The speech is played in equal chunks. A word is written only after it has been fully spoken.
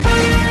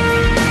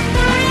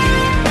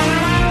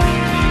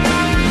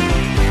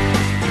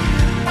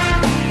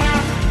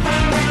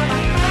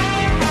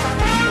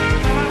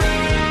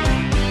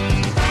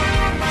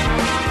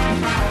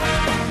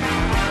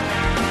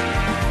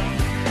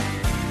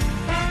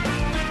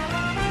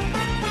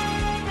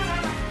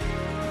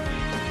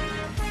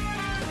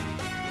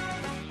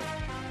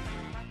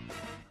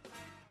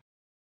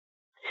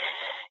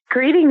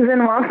Greetings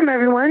and welcome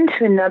everyone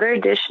to another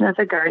edition of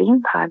the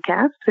Guardian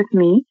Podcast with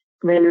me,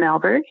 Lynn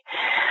Melberg.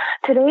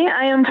 Today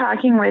I am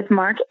talking with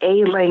Mark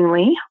A.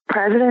 Langley,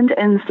 President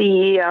and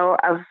CEO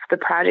of the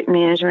Project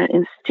Management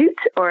Institute,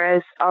 or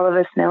as all of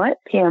us know it,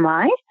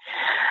 PMI,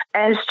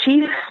 as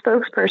Chief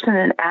Spokesperson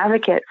and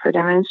Advocate for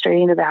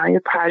demonstrating the value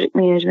of project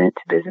management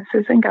to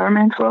businesses and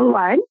governments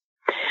worldwide.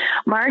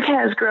 Mark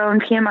has grown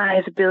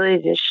PMI's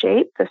ability to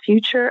shape the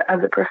future of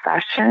the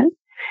profession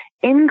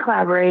in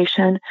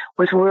collaboration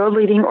with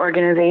world-leading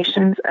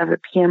organizations of the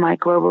PMI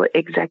Global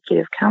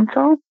Executive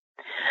Council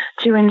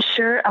to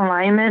ensure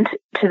alignment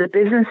to the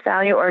business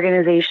value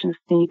organizations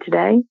need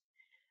today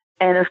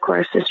and, of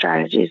course, the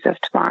strategies of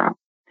tomorrow.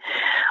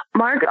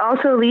 Mark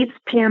also leads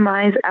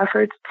PMI's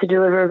efforts to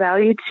deliver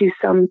value to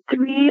some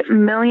 3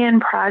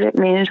 million project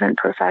management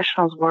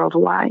professionals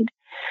worldwide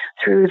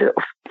through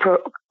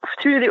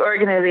the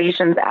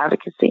organization's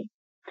advocacy.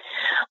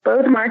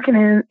 Both Mark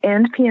and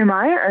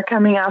PMI are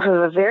coming off of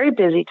a very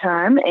busy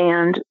time,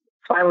 and that's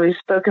why we've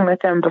spoken with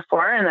them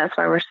before, and that's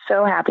why we're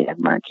so happy to have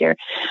Mark here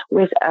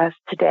with us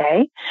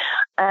today.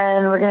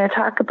 And we're going to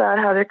talk about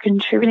how they're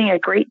contributing a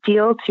great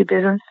deal to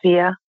business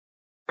via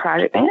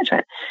project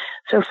management.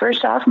 So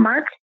first off,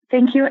 Mark,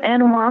 thank you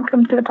and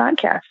welcome to the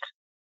podcast.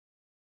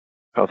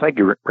 Oh, thank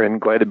you, Ren.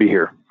 Glad to be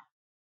here.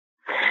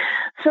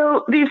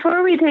 So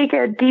before we take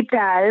a deep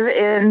dive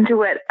into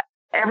what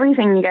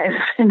everything you guys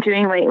have been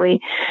doing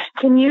lately,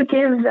 can you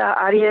tell the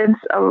audience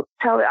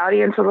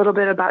a little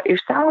bit about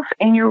yourself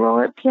and your role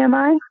at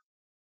PMI?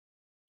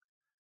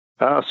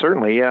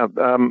 Certainly, yeah.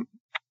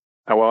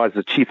 Well, as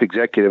the chief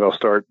executive, I'll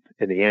start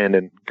in the end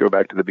and go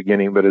back to the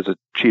beginning. But as a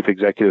chief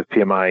executive of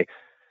PMI,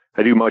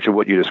 I do much of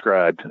what you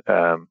described,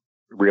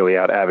 really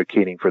out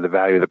advocating for the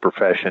value of the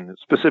profession,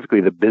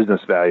 specifically the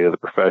business value of the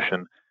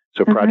profession.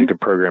 So project and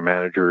program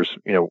managers,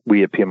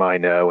 we at PMI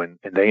know, and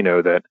they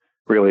know that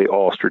really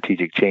all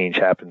strategic change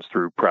happens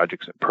through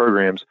projects and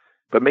programs,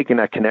 but making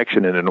that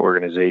connection in an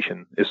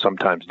organization is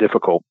sometimes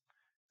difficult.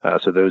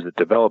 So those that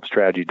develop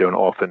strategy don't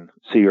often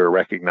see or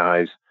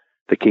recognize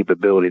the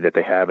capability that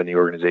they have in the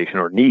organization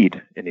or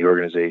need in the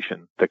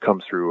organization that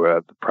comes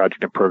through the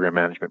project and program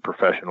management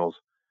professionals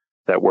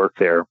that work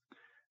there.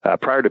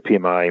 Prior to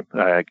PMI,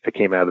 I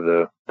came out of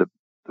the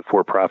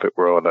for-profit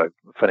world, a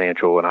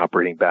financial and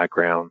operating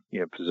background,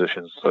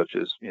 positions such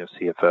as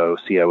CFO,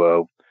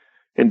 COO,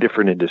 in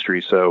different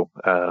industries. So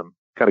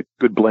got a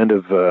good blend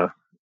of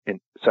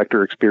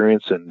sector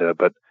experience,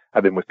 but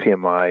I've been with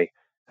PMI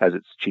as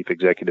its chief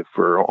executive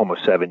for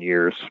almost 7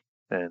 years,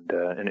 and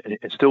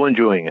still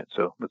enjoying it.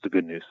 So that's the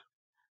good news.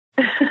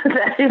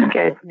 That is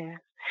good news,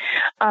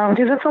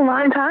 because it's a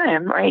long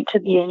time, right, to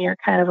be in your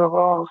kind of a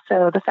role.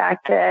 So the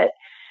fact that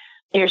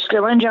you're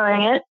still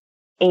enjoying it,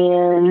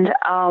 and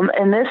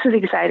this is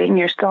exciting.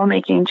 You're still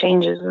making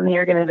changes in the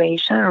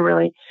organization in a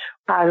really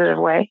positive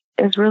way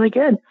is really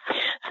good.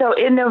 So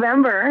in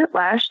November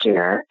last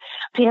year,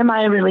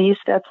 PMI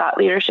released a thought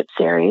leadership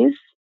series,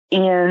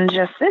 and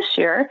just this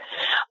year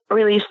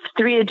released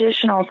 3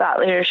 additional thought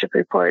leadership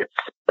reports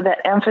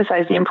that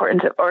emphasize the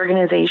importance of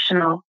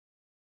organizational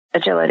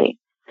agility.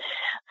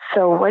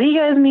 So what do you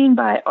guys mean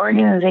by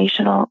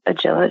organizational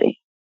agility?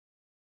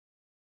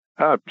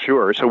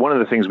 Sure. So one of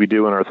the things we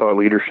do in our thought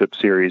leadership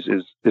series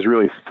is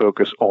really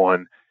focus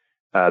on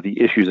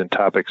the issues and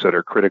topics that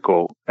are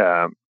critical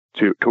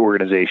to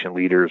organization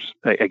leaders,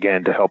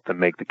 again, to help them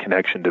make the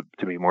connection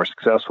to be more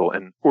successful.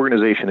 And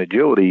organization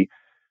agility,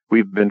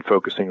 we've been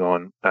focusing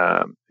on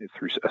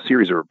through a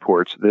series of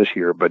reports this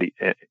year, but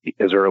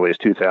as early as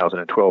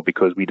 2012,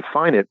 because we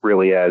define it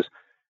really as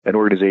an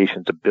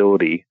organization's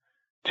ability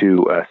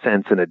to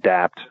sense and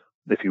adapt,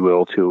 if you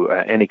will, to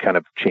any kind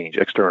of change,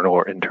 external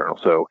or internal.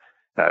 So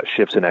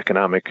shifts in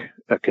economic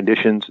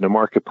conditions in the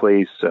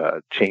marketplace,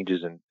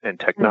 changes in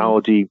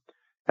technology,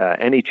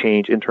 any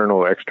change, internal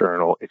or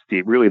external. It's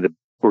really the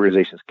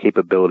organization's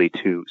capability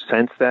to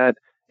sense that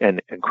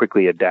and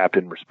quickly adapt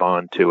and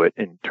respond to it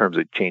in terms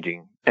of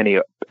changing any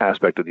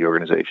aspect of the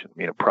organization.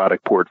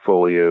 Product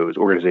portfolios,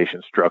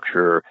 organization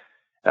structure,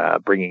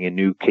 bringing in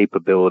new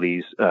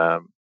capabilities,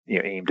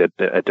 aimed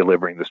at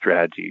delivering the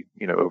strategy,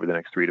 over the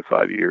next 3 to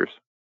 5 years.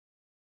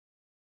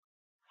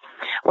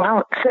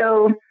 Wow.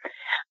 So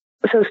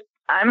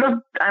I'm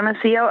a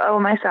COO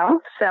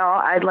myself, so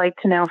I'd like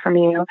to know from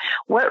you,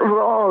 what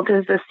role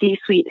does the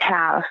C-suite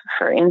have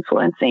for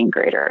influencing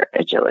greater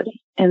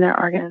agility in their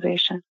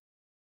organization?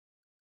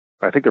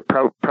 I think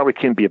there probably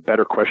can't be a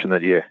better question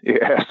that you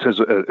asked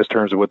as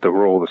terms of what the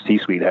role of the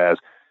C-suite has,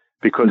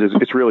 because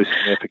it's really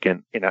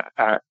significant.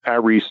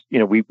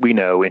 We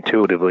know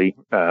intuitively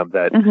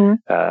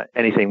that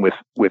anything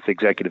with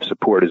executive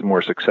support is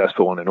more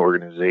successful in an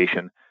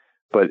organization.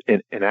 But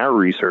in our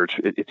research,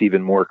 it's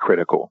even more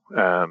critical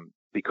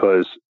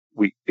because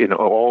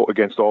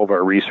against all of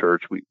our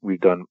research, we've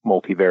done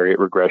multivariate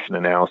regression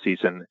analyses,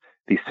 and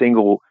the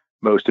single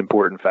most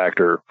important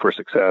factor for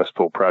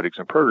successful projects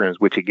and programs,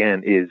 which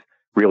again is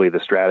really the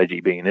strategy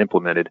being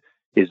implemented,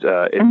 is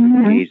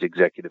engaged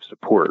executive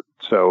support.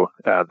 So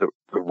the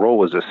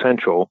role is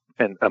essential,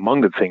 and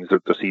among the things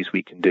that the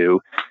C-suite can do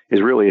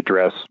is really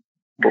address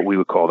what we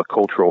would call the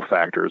cultural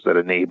factors that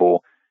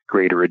enable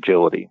greater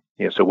agility.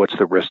 So what's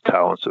the risk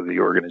tolerance of the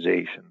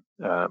organization?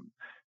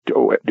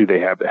 Do they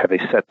have they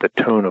set the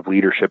tone of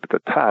leadership at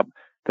the top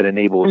that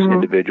enables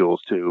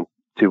individuals to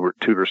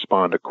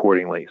respond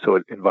accordingly? So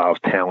it involves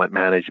talent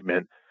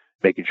management,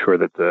 making sure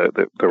that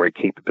the right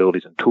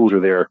capabilities and tools are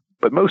there,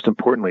 but most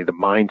importantly, the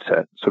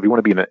mindset. So if you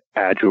want to be an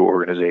agile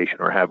organization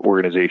or have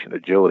organization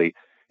agility,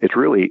 it's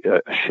really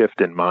a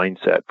shift in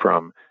mindset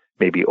from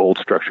maybe old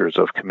structures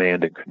of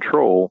command and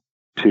control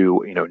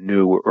to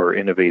new or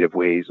innovative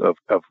ways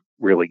of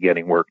really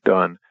getting work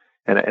done.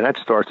 And that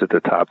starts at the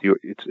top.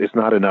 It's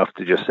not enough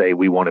to just say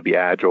we want to be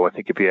agile. I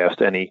think if you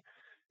asked any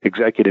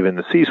executive in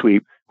the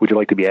C-suite, would you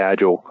like to be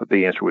agile?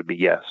 The answer would be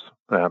yes.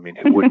 I mean,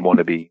 who wouldn't want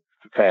to be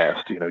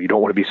fast? You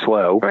don't want to be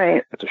slow.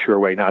 Right. That's a sure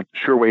way not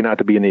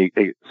to be in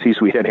the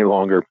C-suite any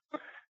longer.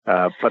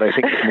 But I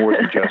think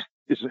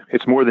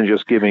it's more than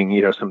just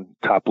giving some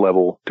top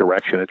level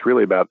direction. It's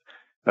really about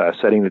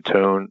setting the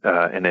tone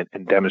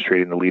and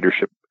demonstrating the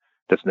leadership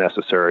that's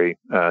necessary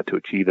to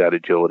achieve that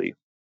agility.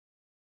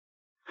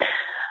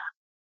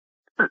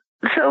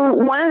 So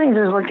one of the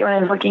things when I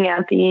was looking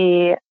at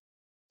the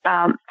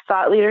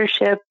thought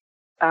leadership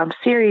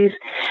series,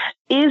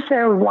 is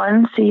there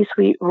one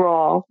C-suite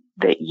role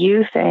that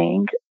you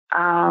think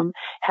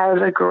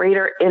has a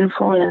greater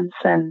influence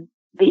than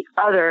the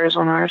others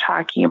when we're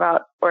talking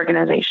about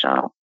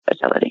organizational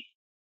agility?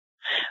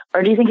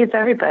 Or do you think it's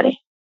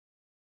everybody?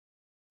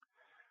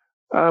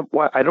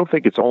 Well, I don't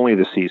think it's only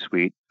the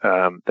C-suite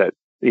that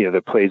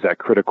plays that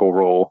critical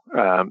role.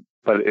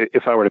 But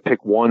if I were to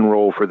pick one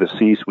role for the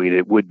C-suite,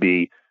 it would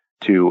be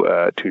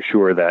to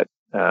ensure that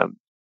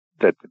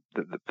that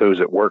those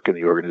that work in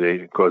the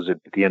organization, because at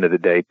the end of the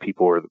day,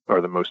 people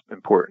are the most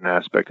important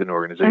aspect in an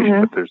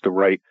organization. But there's the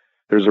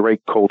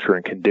right culture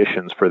and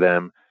conditions for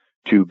them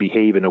to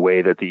behave in a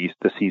way that the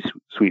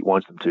C-suite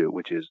wants them to,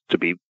 which is to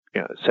be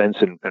sense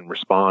and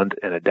respond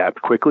and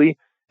adapt quickly,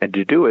 and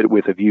to do it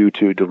with a view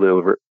to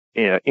deliver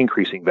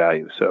increasing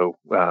value. So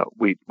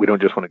we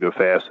don't just want to go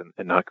fast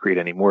and not create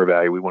any more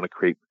value. We want to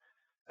create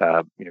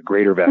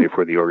greater value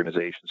for the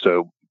organization.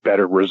 So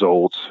better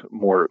results,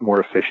 more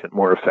efficient,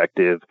 more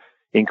effective,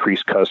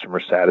 increased customer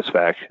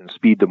satisfaction,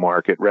 speed to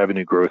market,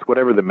 revenue growth,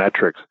 whatever the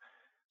metrics.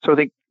 So I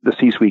think the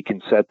C-suite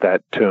can set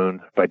that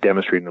tone by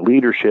demonstrating the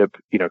leadership,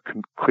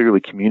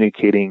 clearly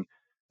communicating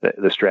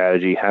the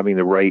strategy, having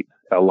the right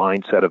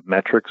aligned set of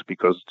metrics,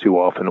 because too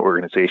often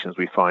organizations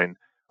we find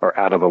are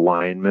out of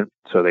alignment.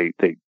 So the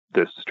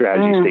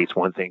strategy states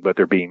one thing, but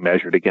they're being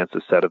measured against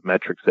a set of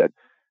metrics that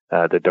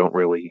don't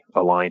really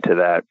align to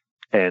that.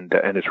 And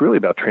it's really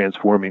about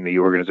transforming the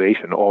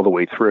organization all the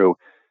way through.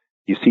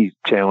 You see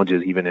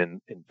challenges even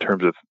in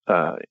terms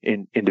of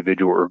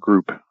individual or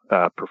group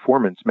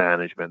performance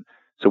management.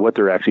 So what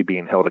they're actually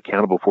being held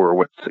accountable for, or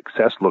what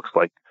success looks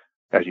like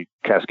as you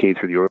cascade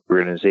through the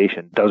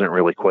organization, doesn't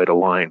really quite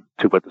align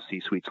to what the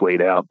C-suite's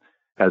laid out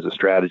as a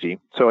strategy.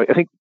 So I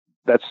think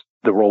that's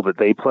the role that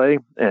they play,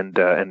 and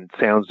it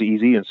sounds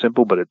easy and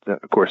simple, but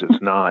of course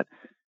it's not.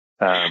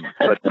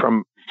 But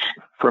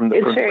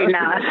it's very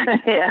not.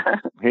 Yeah.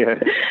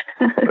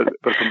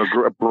 But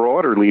from a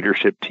broader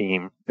leadership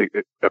team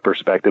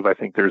perspective, I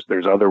think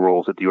there's other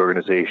roles that the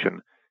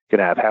organization can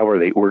have. How are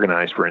they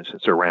organized, for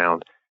instance,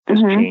 around this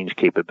change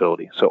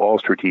capability? So all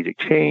strategic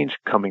change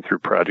coming through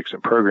projects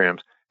and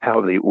programs,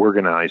 how they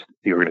organize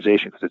the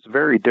organization, because it's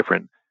very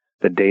different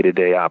than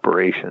day-to-day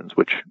operations,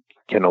 which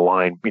can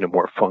align,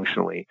 more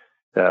functionally.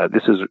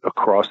 This is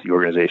across the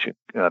organization,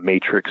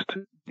 matrixed,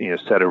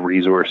 set of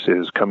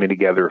resources coming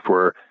together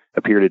for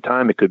a period of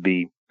time. It could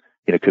be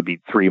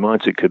 3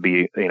 months, it could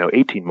be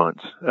 18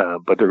 months,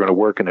 but they're going to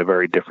work in a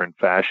very different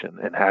fashion,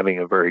 and having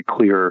a very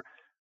clear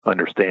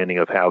understanding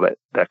of how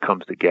that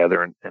comes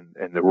together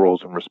and the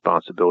roles and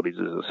responsibilities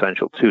is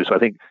essential too. So I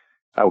think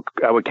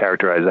I would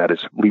characterize that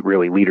as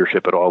really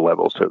leadership at all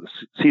levels. So the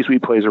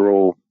C-suite plays a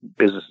role,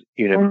 business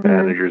unit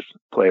managers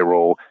play a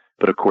role,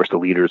 but of course the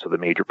leaders of the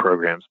major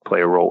programs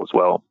play a role as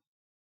well.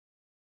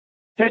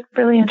 That's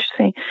really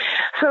interesting.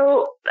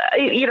 So,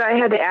 I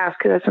had to ask,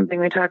 because that's something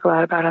we talk a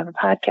lot about on the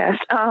podcast.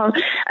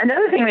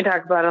 Another thing we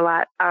talk about a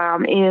lot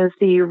is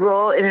the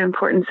role and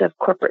importance of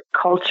corporate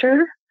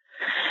culture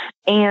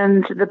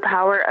and the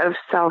power of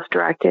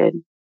self-directed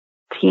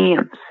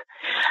teams.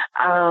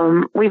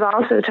 We've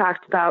also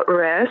talked about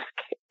risk.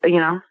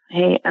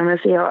 Hey, I'm a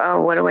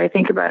COO. What do I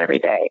think about every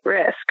day?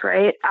 Risk,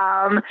 right?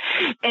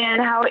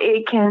 And how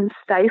it can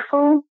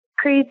stifle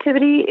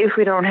creativity if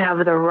we don't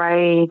have the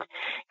right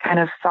kind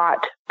of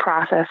thought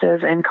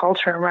processes and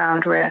culture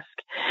around risk.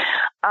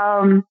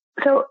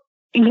 So,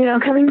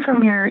 coming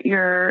from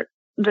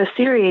the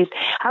series,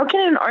 how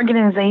can an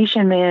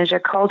organization manage a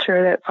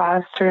culture that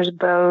fosters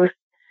both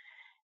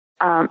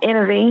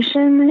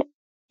innovation,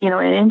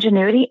 and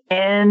ingenuity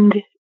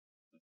and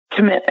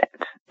commitment?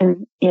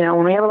 And,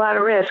 when we have a lot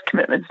of risk,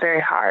 commitment's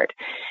very hard.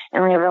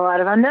 And we have a lot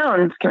of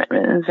unknowns,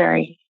 commitment is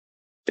very,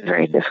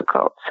 very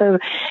difficult. So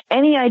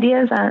any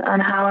ideas on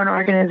how an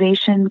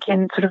organization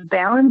can sort of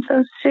balance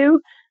those two?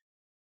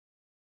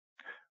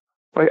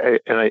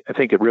 I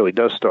think it really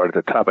does start at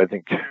the top. I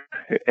think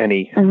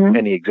any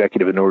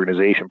executive in an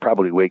organization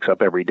probably wakes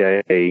up every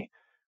day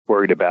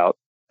worried about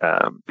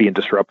being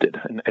disrupted,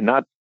 and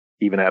not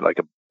even at like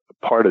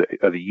a part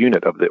of the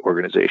unit of the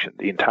organization,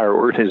 the entire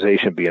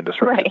organization being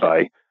disrupted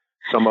by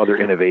some other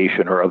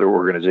innovation or other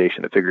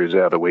organization that figures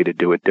out a way to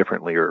do it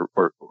differently or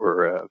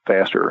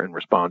faster and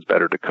responds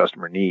better to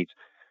customer needs.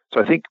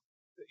 So I think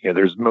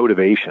there's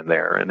motivation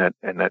there,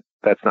 and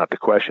that's not the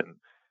question.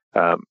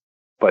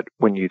 But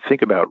when you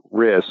think about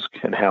risk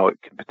and how it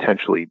can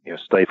potentially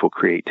stifle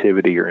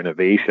creativity or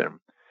innovation,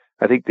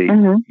 I think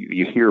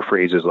you hear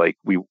phrases like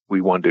we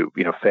want to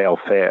fail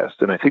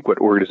fast, and I think what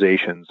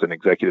organizations and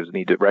executives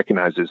need to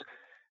recognize is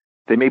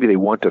they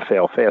want to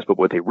fail fast, but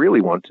what they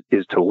really want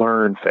is to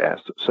learn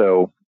fast.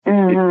 So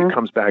it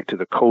comes back to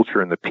the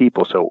culture and the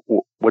people. So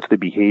what's the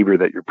behavior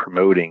that you're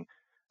promoting?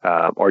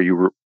 Are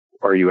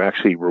you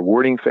actually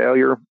rewarding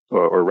failure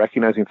or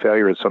recognizing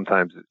failure as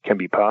sometimes it can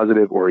be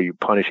positive, or are you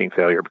punishing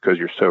failure because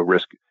you're so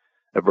risk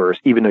averse,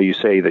 even though you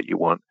say that you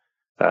want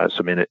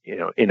some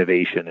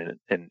innovation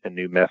and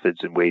new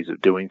methods and ways of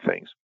doing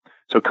things?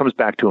 So it comes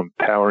back to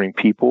empowering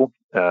people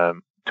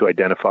to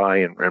identify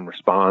and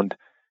respond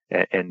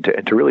and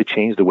to really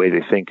change the way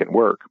they think and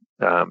work.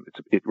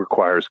 It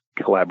requires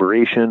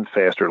collaboration,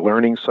 faster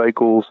learning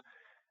cycles.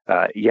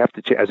 You have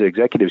to, as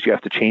executives, you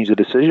have to change the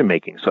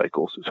decision-making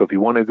cycles. So if you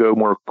want to go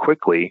more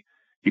quickly,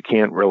 you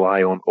can't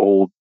rely on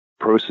old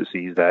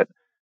processes that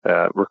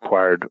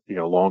required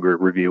longer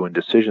review and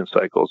decision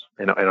cycles.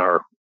 In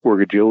our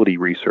org agility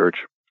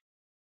research,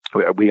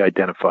 we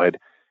identified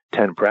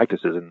 10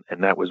 practices,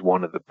 and that was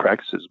one of the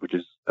practices, which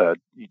is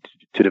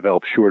to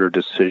develop shorter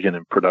decision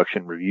and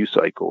production review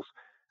cycles.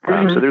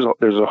 So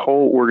there's a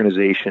whole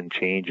organization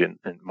change and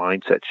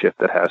mindset shift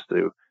that has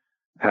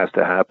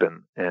to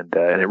happen, and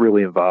it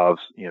really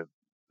involves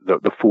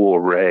the full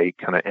array,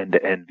 kind of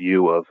end-to-end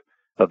view of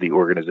the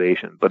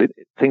organization. But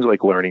things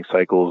like learning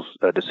cycles,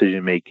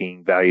 decision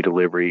making, value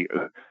delivery,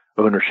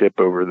 ownership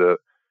over the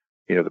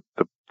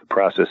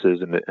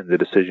processes and the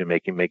decision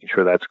making, making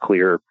sure that's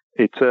clear.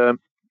 It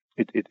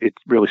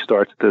really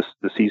starts at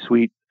the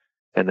C-suite,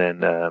 and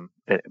then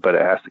but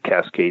it has to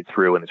cascade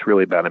through, and it's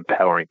really about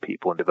empowering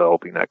people and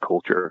developing that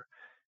culture.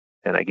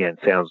 And again,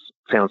 sounds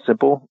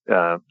simple,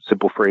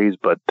 simple phrase,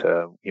 but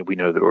we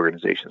know that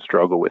organizations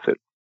struggle with it.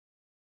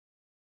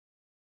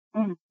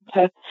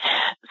 Okay.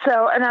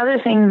 So another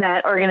thing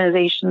that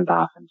organizations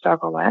often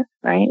struggle with,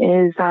 right,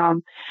 is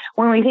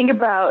when we think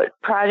about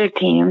project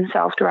teams,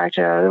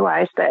 self-directed or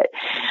otherwise, that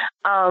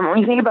when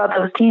you think about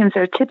those teams,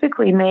 they're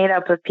typically made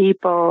up of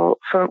people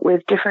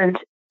with different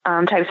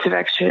types of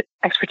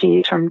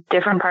expertise from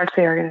different parts of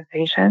the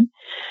organization.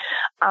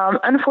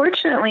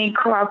 Unfortunately,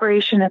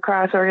 cooperation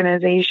across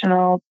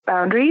organizational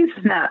boundaries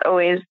is not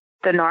always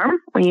the norm.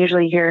 We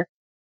usually hear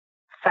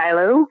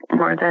silo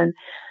more than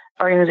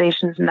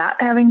organizations not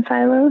having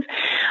silos.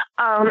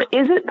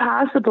 Is it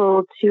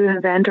possible to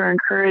invent or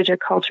encourage a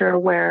culture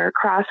where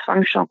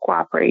cross-functional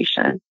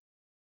cooperation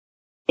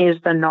is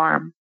the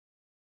norm?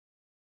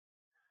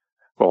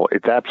 Well,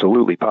 it's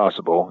absolutely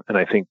possible, and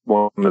I think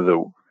several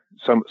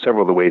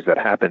of the ways that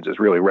happens is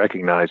really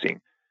recognizing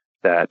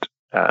that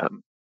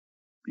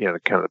the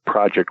kind of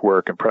project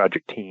work and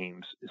project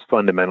teams is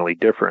fundamentally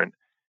different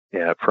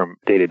from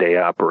day-to-day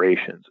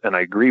operations. And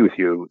I agree with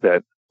you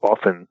that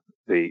often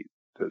the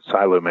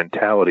silo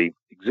mentality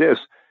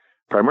exists.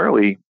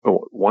 Primarily,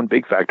 one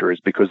big factor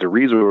is because the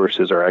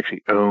resources are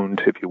actually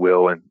owned, if you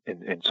will, and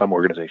in some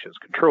organizations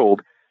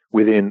controlled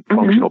within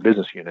functional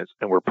business units,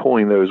 and we're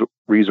pulling those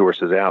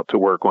resources out to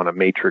work on a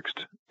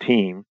matrixed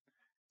team,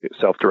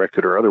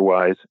 self-directed or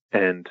otherwise,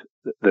 and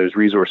those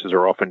resources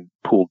are often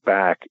pulled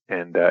back,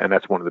 and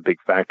that's one of the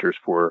big factors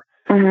for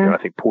I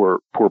think poor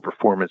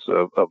performance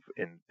of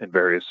in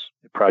various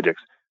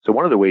projects. So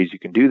one of the ways you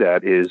can do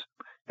that is,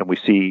 and we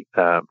see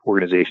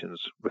organizations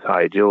with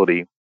high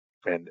agility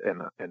and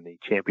the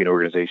champion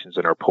organizations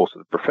in our Pulse of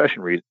the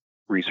Profession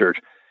research,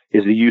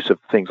 is the use of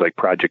things like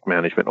project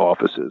management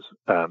offices.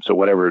 So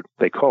whatever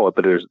they call it,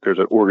 but there's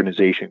an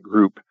organization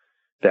group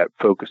that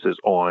focuses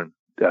on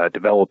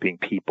developing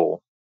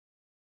people,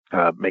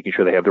 making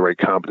sure they have the right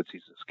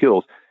competencies and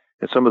skills.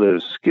 And some of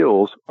those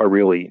skills are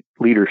really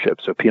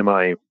leadership. So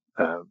PMI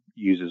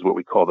uses what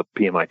we call the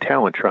PMI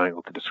talent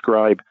triangle to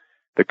describe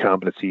the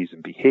competencies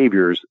and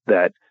behaviors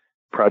that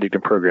project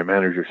and program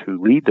managers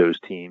who lead those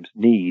teams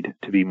need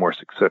to be more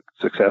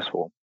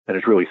successful. And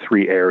there's really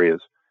three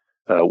areas.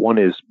 One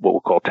is what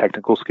we'll call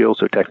technical skills,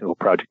 so technical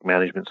project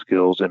management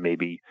skills and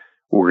maybe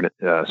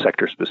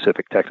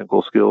sector-specific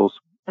technical skills.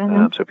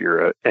 So if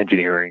you're an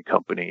engineering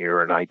company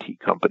or an IT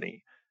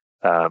company.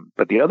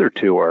 But the other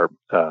two are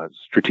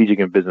strategic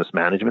and business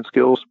management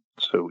skills.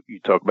 So you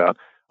talk about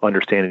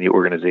understanding the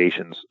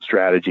organization's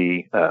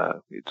strategy,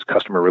 its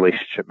customer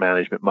relationship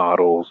management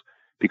models,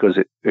 because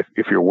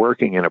if you're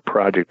working in a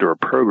project or a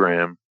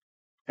program,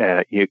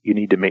 you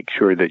need to make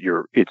sure that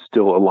it's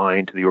still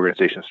aligned to the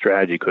organization's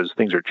strategy because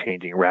things are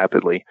changing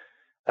rapidly.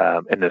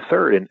 And the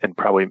third, and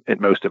probably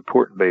most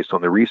important based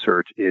on the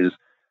research, is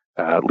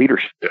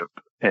leadership,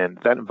 and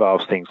that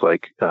involves things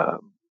like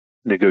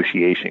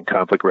negotiation,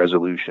 conflict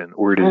resolution,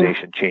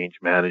 organization change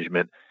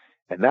management,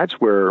 and that's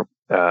where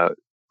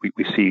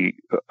we see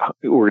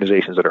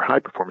organizations that are high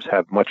performers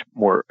have much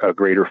more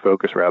greater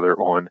focus rather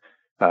on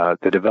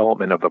the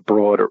development of a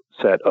broader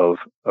set of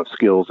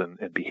skills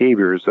and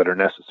behaviors that are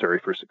necessary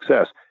for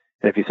success.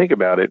 And if you think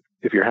about it,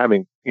 if you're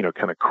having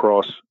kind of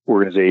cross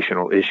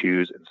organizational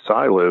issues and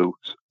silos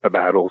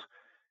battles,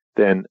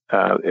 then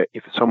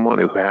if someone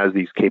who has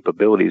these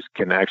capabilities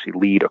can actually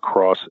lead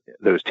across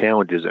those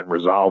challenges and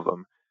resolve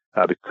them,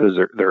 because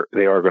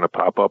they are going to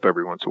pop up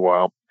every once in a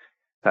while,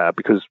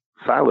 because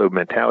silo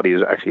mentality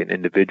is actually an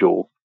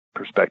individual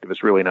perspective.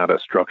 It's really not a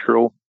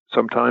structural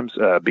sometimes,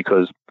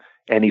 because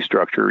any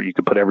structure, you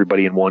could put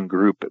everybody in one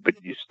group, but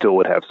you still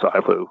would have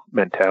silo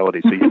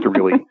mentality. So you have to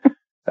really,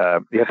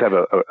 you have to have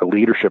a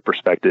leadership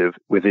perspective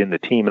within the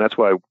team. And that's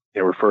why I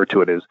refer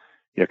to it as,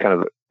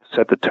 kind of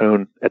set the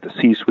tone at the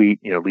C-suite,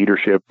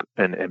 leadership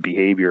and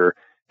behavior,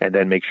 and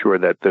then make sure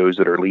that those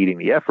that are leading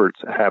the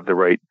efforts have the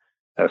right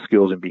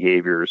skills and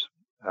behaviors,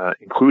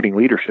 including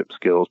leadership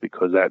skills,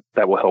 because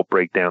that will help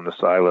break down the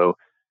silo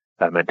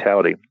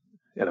mentality.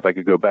 And if I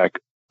could go back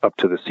up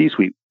to the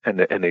C-suite and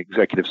the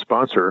executive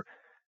sponsor,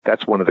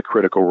 that's one of the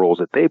critical roles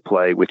that they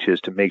play, which is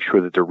to make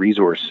sure that the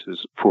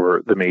resources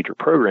for the major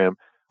program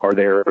are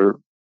there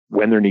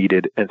when they're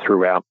needed and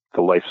throughout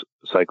the life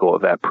cycle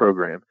of that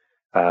program.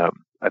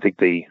 I think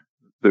the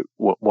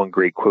one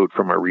great quote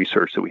from our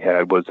research that we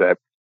had was that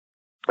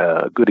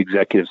a good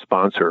executive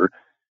sponsor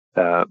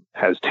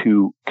has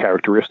two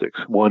characteristics.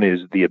 One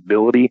is the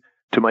ability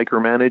to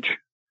micromanage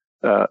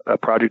a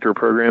project or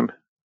program,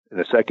 and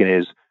the second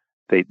is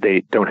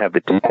they don't have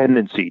the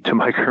tendency to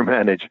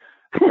micromanage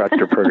the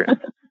project or program.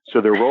 So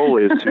their role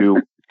is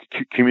to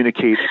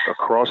communicate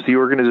across the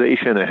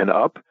organization and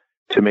up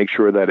to make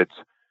sure that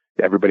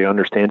everybody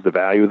understands the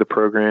value of the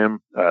program,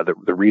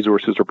 the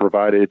resources are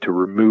provided to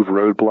remove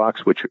roadblocks,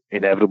 which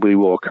inevitably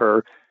will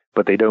occur,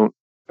 but they don't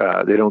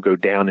go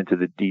down into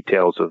the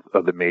details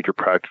of the major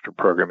project or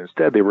program.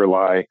 Instead, they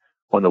rely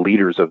on the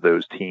leaders of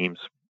those teams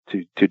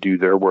to do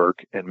their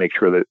work and make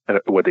sure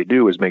that what they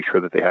do is make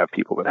sure that they have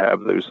people that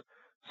have those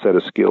set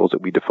of skills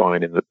that we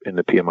define in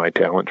the PMI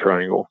talent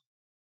triangle.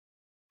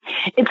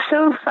 It's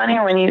so funny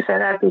when you said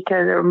that,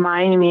 because it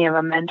reminded me of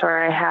a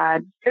mentor I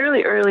had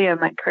fairly early in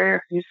my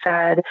career who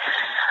said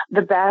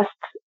the best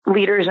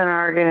leaders in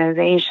our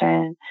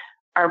organization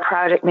are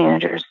project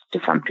managers to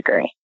some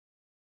degree.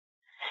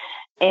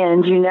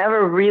 And you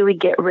never really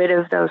get rid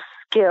of those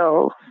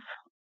skills.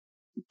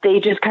 They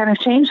just kind of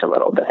change a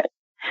little bit.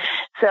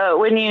 So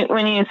when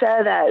you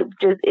said that,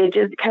 it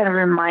just kind of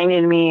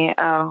reminded me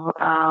of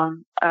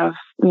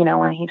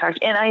when he talked,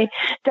 and I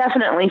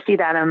definitely see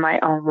that in my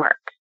own work.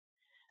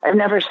 I've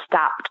never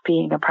stopped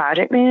being a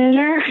project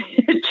manager.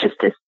 It's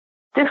just a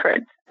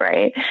difference,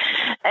 right?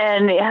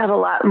 And you have a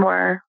lot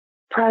more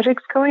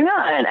projects going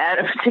on at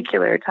a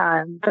particular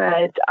time.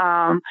 But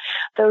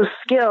those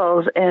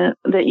skills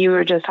that you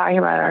were just talking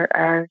about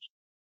are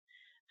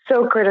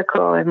so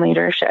critical in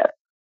leadership.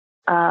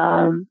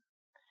 And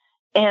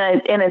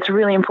it's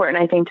really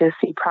important, I think, to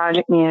see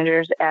project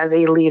managers as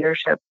a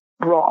leadership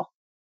role.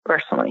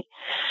 Personally,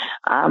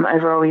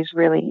 I've always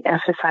really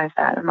emphasized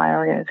that in my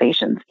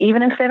organizations.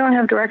 Even if they don't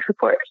have direct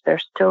reports, they're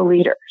still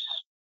leaders,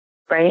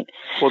 right?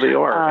 Well, they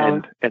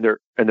are, and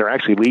they're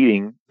actually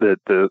leading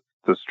the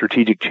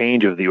strategic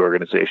change of the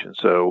organization.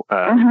 So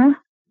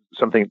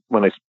something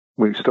when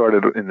we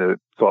started in the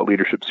Thought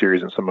Leadership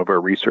series and some of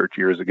our research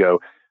years ago,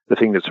 the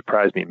thing that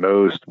surprised me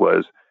most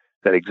was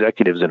that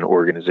executives in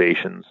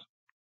organizations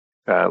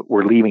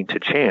were leaving to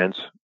chance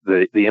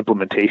the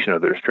implementation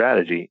of their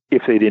strategy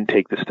if they didn't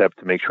take the step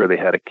to make sure they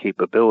had a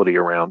capability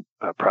around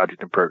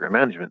project and program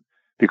management,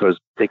 because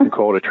they can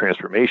call it a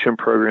transformation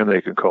program,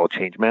 they can call it a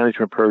change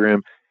management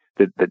program.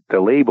 The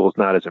label is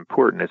not as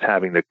important as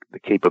having the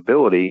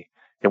capability,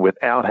 and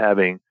without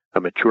having a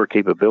mature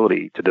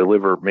capability to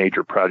deliver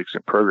major projects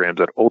and programs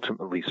that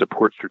ultimately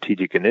support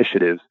strategic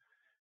initiatives,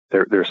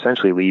 they're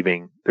essentially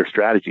leaving their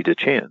strategy to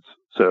chance.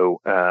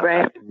 So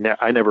right.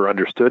 I never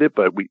understood it,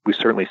 but we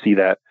certainly see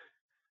that.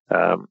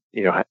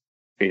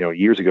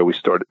 Years ago we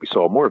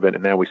saw more of it,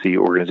 and now we see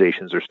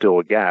organizations are still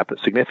a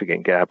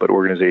significant gap, but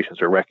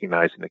organizations are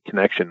recognizing the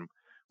connection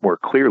more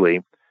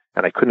clearly.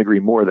 And I couldn't agree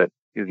more that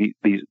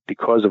these,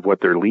 because of what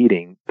they're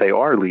leading, they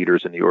are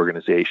leaders in the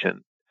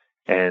organization,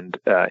 and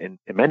in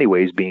many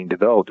ways being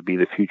developed to be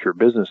the future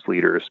business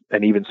leaders.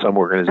 And even some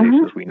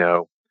organizations we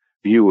know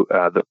view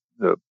the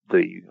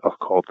I'll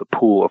call it the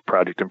pool of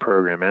project and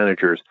program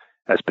managers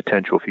as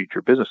potential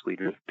future business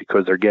leaders,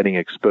 because they're getting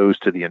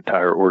exposed to the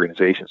entire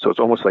organization. So it's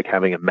almost like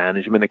having a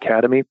management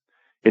academy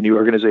in the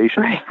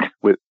organization, right,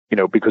 with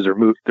because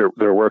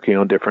they're working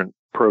on different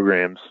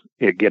programs,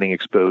 getting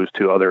exposed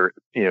to other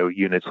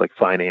units like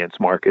finance,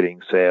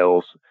 marketing,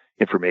 sales,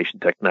 information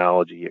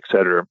technology, et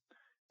cetera,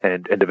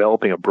 and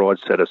developing a broad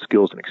set of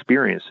skills and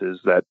experiences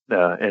that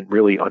and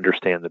really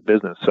understand the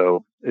business.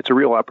 So it's a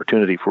real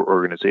opportunity for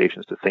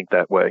organizations to think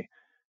that way.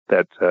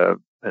 That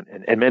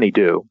and many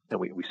do, and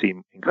we see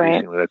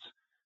increasingly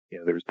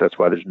that's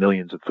why there's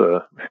millions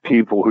of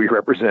people we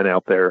represent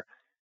out there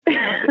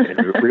in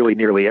really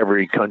nearly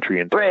every country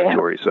and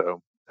territory.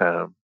 So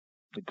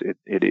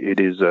it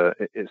is a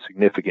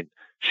significant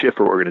shift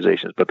for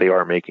organizations, but they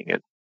are making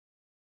it.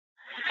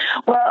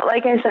 Well,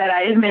 like I said,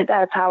 I admit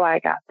that's how I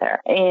got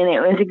there. And it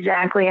was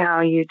exactly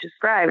how you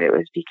described. It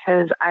was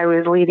because I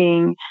was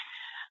leading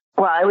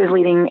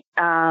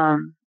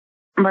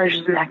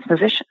mergers and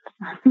acquisitions.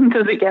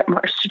 Does it get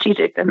more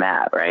strategic than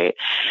that, right?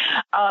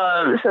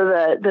 So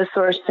the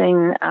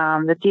sourcing,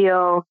 the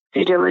deal,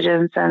 due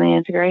diligence, and the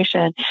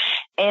integration.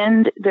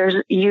 And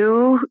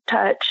you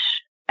touch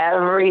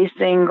every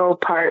single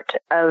part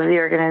of the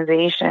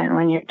organization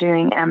when you're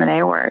doing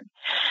M&A work.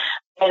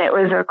 And it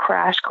was a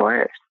crash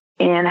course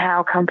in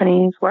how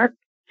companies work.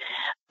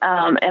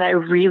 And I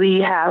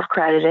really have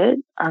credited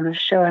on the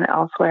show and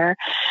elsewhere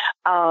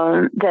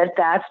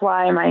that's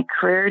why my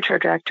career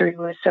trajectory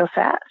was so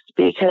fast,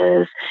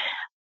 because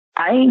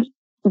I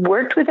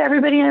worked with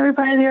everybody in every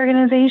part of the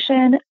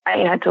organization. I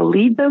had to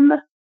lead them,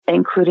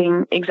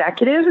 including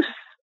executives,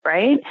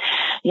 right?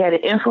 You had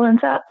to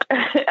influence up.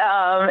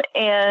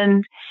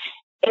 And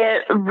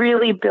it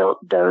really built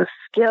those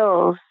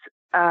skills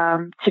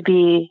to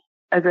be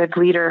a good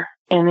leader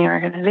in the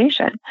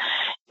organization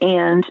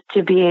and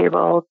to be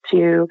able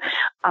to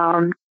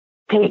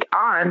take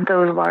on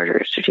those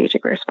larger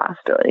strategic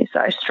responsibilities. So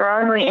I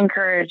strongly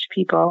encourage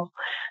people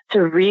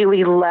to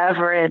really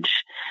leverage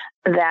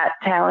that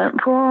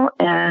talent pool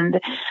and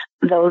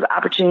those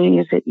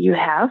opportunities that you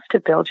have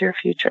to build your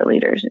future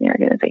leaders in the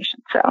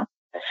organization. So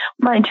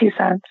my 2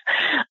 cents.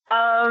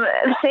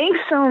 Thanks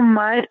so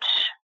much,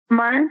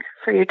 Mark,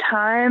 for your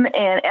time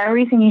and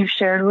everything you've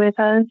shared with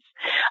us.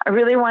 I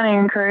really want to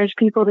encourage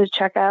people to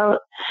check out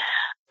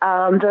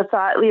the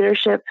Thought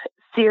Leadership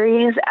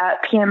series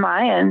at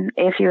PMI. And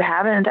if you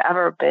haven't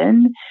ever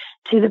been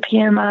to the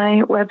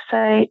PMI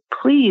website,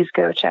 please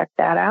go check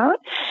that out.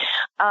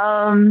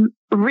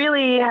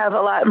 Really have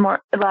a lot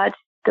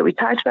that we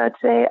talked about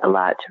today, a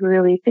lot to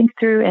really think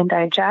through and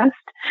digest.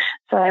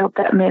 So I hope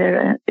that made it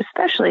an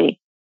especially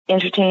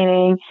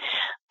entertaining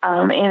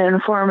and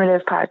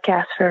informative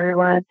podcast for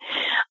everyone.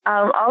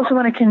 Also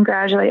want to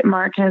congratulate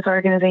Mark and his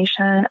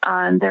organization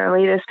on their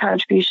latest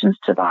contributions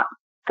to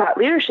thought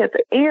leadership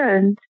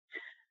and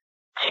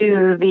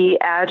to the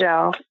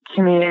Agile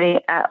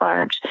community at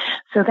large.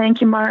 So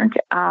thank you, Mark.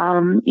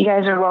 You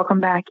guys are welcome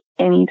back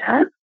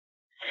anytime.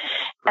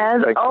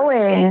 As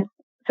always,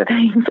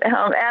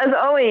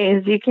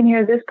 you can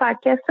hear this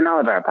podcast and all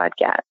of our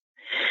podcasts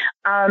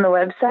on the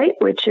website,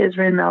 which is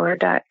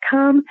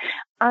rinmelber.com,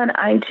 on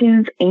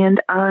iTunes,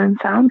 and on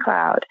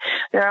SoundCloud.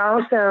 There are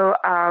also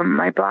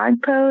my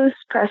blog posts,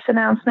 press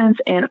announcements,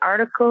 and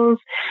articles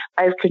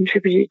I've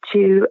contributed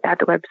to at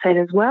the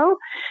website as well.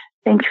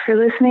 Thank you for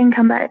listening.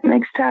 Come back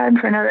next time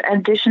for another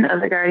edition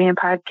of the Guardian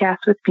Podcast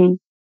with me,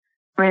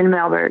 Rin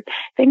Melberg.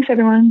 Thanks,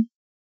 everyone.